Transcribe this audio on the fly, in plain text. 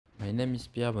My name is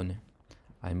Pierre Bonnet.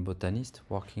 I'm botanist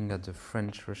working at the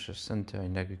French Research Center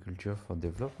in Agriculture for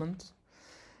Development,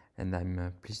 and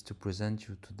I'm pleased to present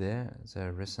you today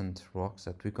the recent works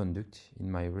that we conduct in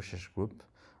my research group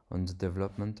on the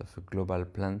development of a global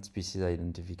plant species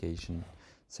identification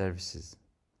services.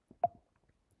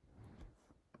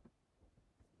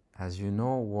 As you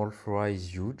know, world flora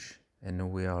is huge, and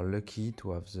we are lucky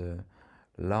to have the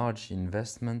large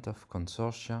investment of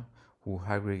consortia who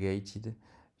aggregated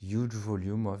huge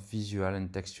volume of visual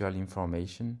and textual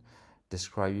information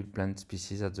describing plant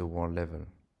species at the world level.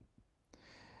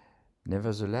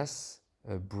 Nevertheless,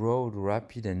 a broad,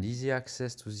 rapid and easy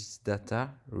access to this data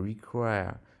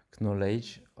require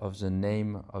knowledge of the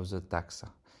name of the taxa,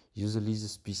 usually the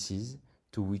species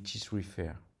to which it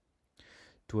refers.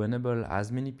 To enable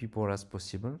as many people as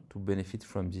possible to benefit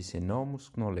from this enormous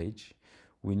knowledge,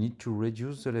 we need to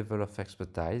reduce the level of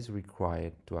expertise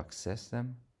required to access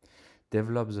them,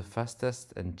 develop the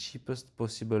fastest and cheapest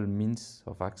possible means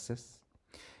of access,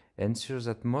 ensure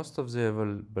that most of the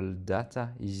available data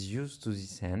is used to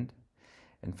this end,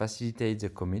 and facilitate the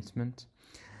commitment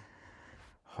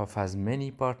of as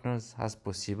many partners as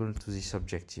possible to this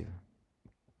objective.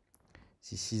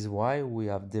 This is why we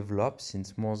have developed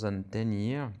since more than 10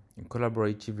 years a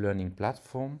collaborative learning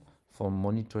platform for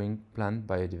monitoring plant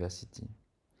biodiversity.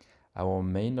 Our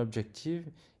main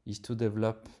objective is to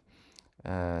develop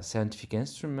scientific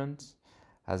instruments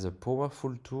as a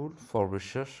powerful tool for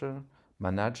researchers,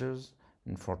 managers,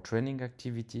 and for training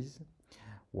activities,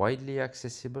 widely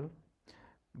accessible,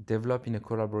 developed in a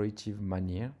collaborative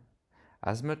manner,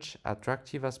 as much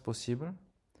attractive as possible,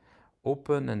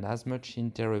 open and as much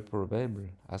interoperable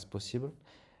as possible,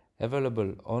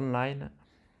 available online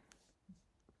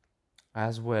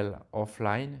as well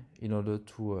offline in order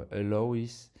to allow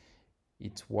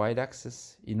its wide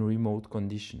access in remote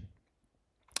conditions.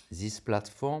 This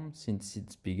platform, since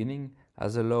its beginning,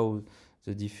 has allowed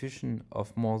the diffusion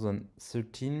of more than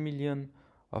 13 million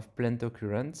of plant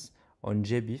occurrences on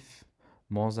GBIF,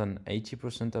 more than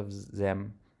 80% of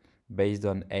them based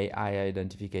on AI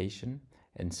identification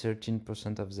and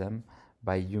 13% of them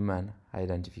by human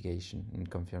identification and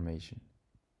confirmation.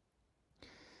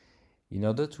 In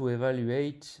order to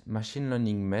evaluate machine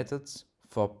learning methods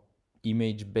for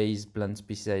image-based plant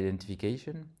species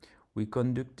identification, we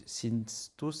conduct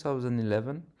since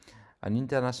 2011 an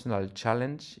international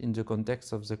challenge in the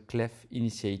context of the CLEF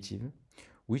initiative,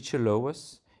 which allows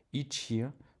us each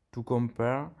year to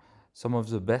compare some of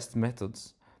the best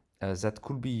methods that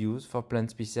could be used for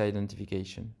plant species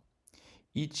identification.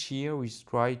 Each year we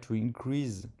try to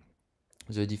increase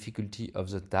the difficulty of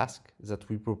the task that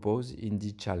we propose in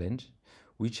the challenge,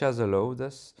 which has allowed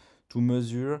us to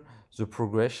measure the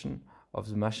progression of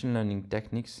the machine learning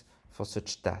techniques for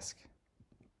such task.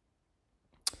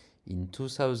 In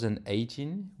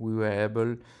 2018, we were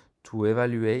able to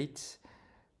evaluate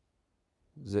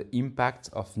the impact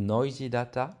of noisy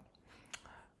data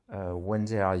when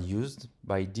they are used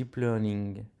by deep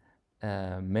learning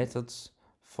methods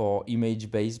for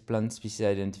image-based plant species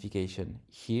identification.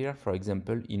 Here, for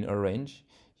example, in orange,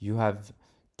 you have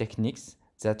techniques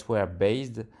that were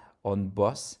based on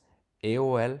both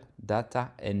AOL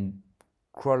data and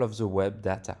crawl of the web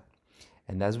data.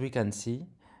 And as we can see,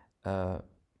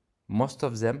 most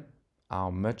of them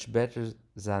are much better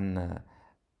than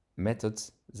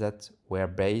methods that were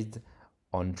based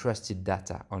on trusted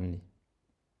data only.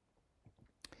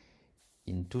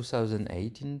 In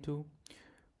 2018 too,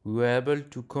 we were able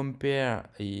to compare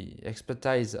the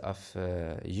expertise of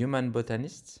human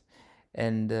botanists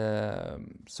and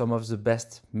some of the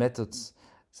best methods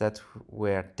that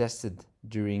were tested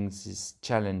during this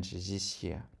challenge this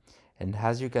year. And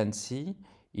as you can see,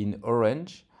 in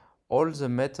orange, all the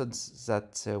methods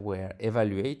that were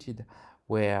evaluated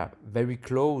were very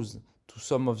close to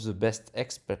some of the best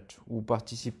experts who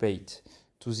participate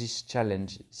to this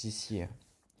challenge this year.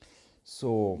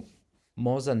 So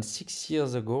more than 6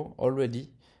 years ago already,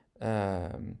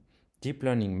 deep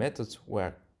learning methods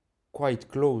were quite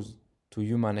close to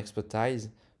human expertise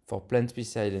for plant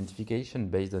species identification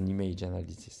based on image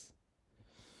analysis.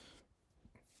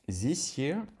 This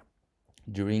year,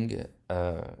 during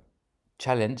a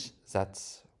challenge that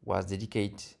was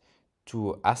dedicated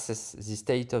to assess the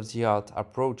state-of-the-art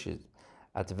approaches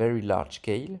at a very large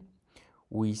scale,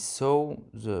 we saw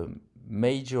the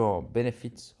major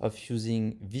benefits of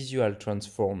using visual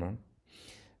transformer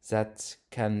that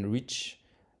can reach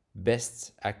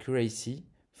best accuracy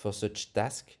for such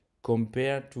tasks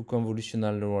compared to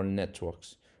convolutional neural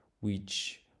networks,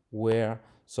 which were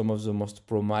some of the most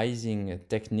promising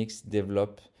techniques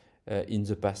developed in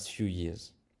the past few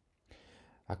years.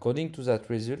 According to that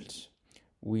result,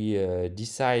 we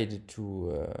decide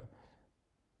to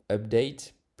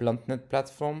update PlantNet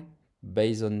platform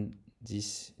based on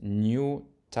this new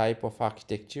type of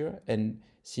architecture, and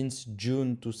since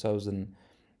June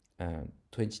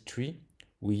 2023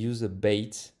 we use a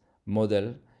bait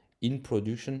model in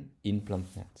production in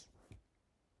PlantNet.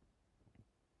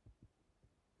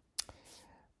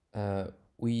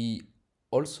 We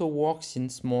also work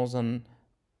since more than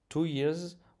 2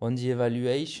 years on the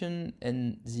evaluation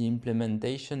and the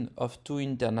implementation of 2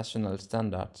 international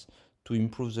standards to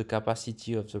improve the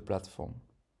capacity of the platform.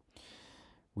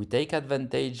 We take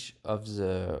advantage of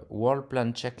the World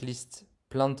Plant Checklist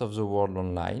Plant of the World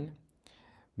Online,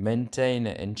 maintained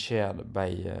and shared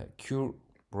by Kew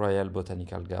Royal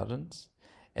Botanical Gardens,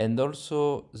 and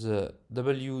also the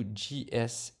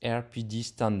WGS RPD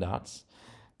standards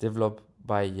developed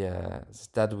by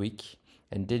TDWG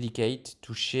and dedicated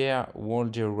to share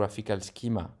World Geographical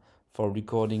Schema for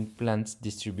recording plants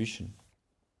distribution.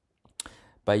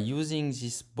 By using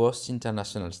these both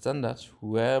international standards,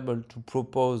 we were able to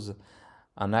propose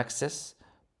an access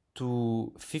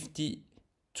to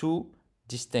 52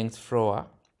 distinct flora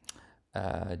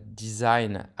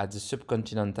designed at the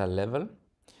subcontinental level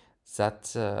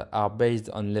that are based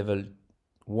on level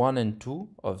 1 and 2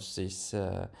 of this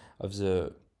of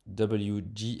the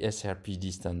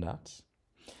WGSRPD standards.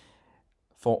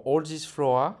 For all these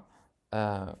flora,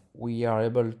 we are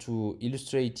able to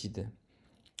illustrate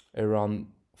around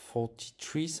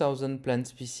 43,000 plant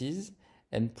species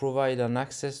and provide an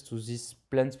access to these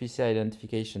plant species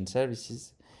identification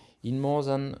services in more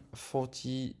than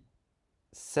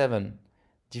 47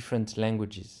 different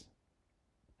languages.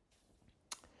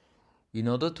 In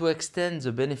order to extend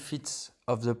the benefits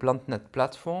of the PlantNet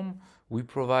platform, we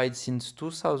provide since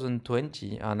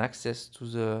 2020 an access to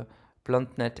the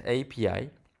PlantNet API,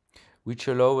 which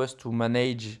allows us to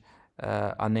manage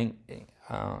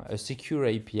a secure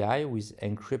API with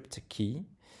encrypted key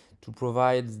to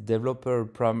provide developer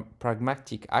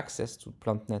pragmatic access to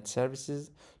PlantNet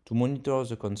services, to monitor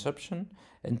the consumption,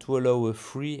 and to allow a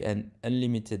free and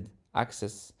unlimited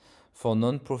access for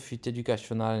non-profit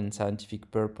educational and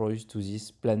scientific purpose to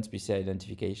these plant species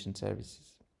identification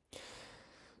services.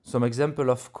 Some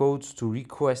example of codes to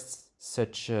request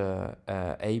such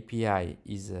API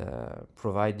is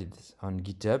provided on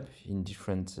GitHub in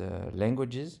different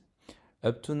languages.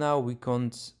 Up to now, we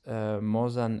count more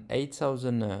than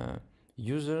 8,000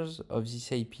 users of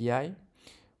this API.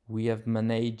 We have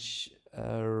managed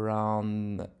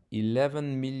around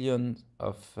 11 million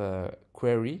of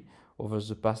query over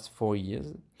the past 4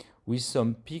 years, with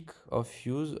some peak of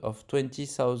use of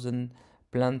 20,000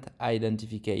 plant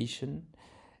identification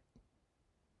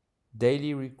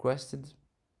daily requested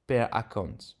per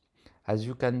account. As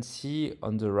you can see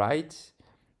on the right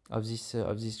of this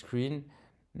screen,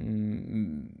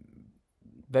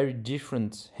 very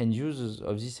different end users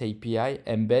of this API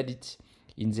embedded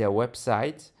in their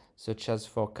website, such as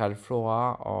for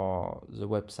Calflora or the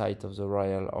website of the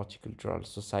Royal Horticultural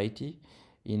Society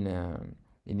in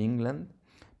England.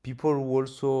 People who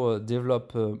also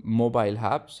develop mobile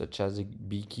apps, such as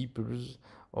beekeepers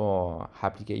or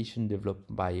application developed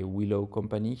by a Willow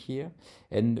company here.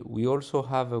 And we also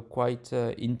have a quite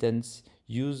intense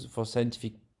use for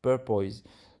scientific purpose,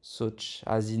 such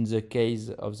as in the case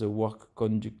of the work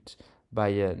conducted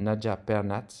by Nadia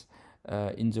Pernat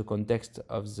in the context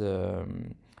of the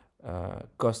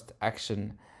cost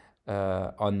action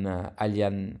on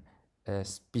alien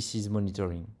species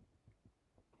monitoring.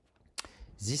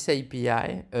 This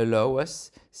API allows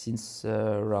us, since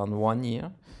around 1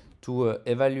 year, to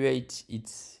evaluate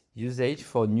its usage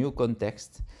for new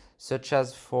contexts, such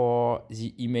as for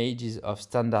the images of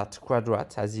standard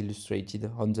quadrat, as illustrated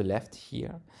on the left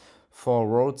here, for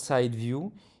roadside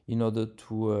view, in order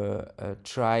to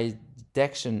try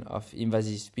detection of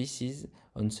invasive species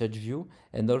on such view,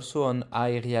 and also on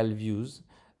aerial views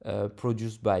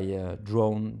produced by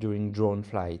drone during drone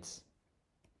flights.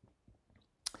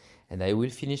 And I will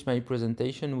finish my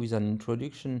presentation with an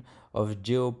introduction of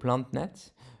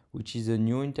GeoPlantNet, which is a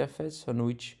new interface on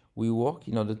which we work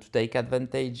in order to take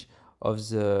advantage of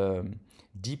the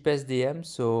deep SDM,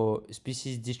 so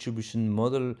species distribution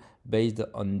model based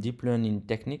on deep learning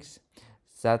techniques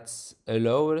that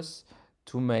allow us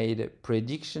to make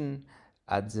prediction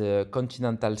at the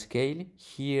continental scale.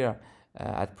 Here,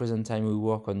 at present time, we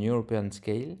work on European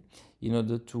scale in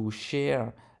order to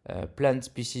share plant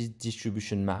species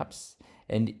distribution maps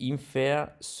and infer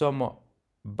some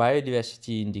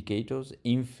biodiversity indicators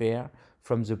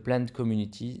from the plant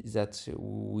community that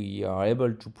we are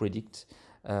able to predict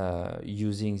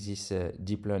using these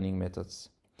deep learning methods.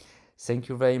 Thank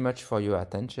you very much for your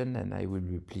attention, and I will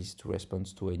be pleased to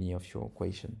respond to any of your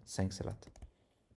questions. Thanks a lot.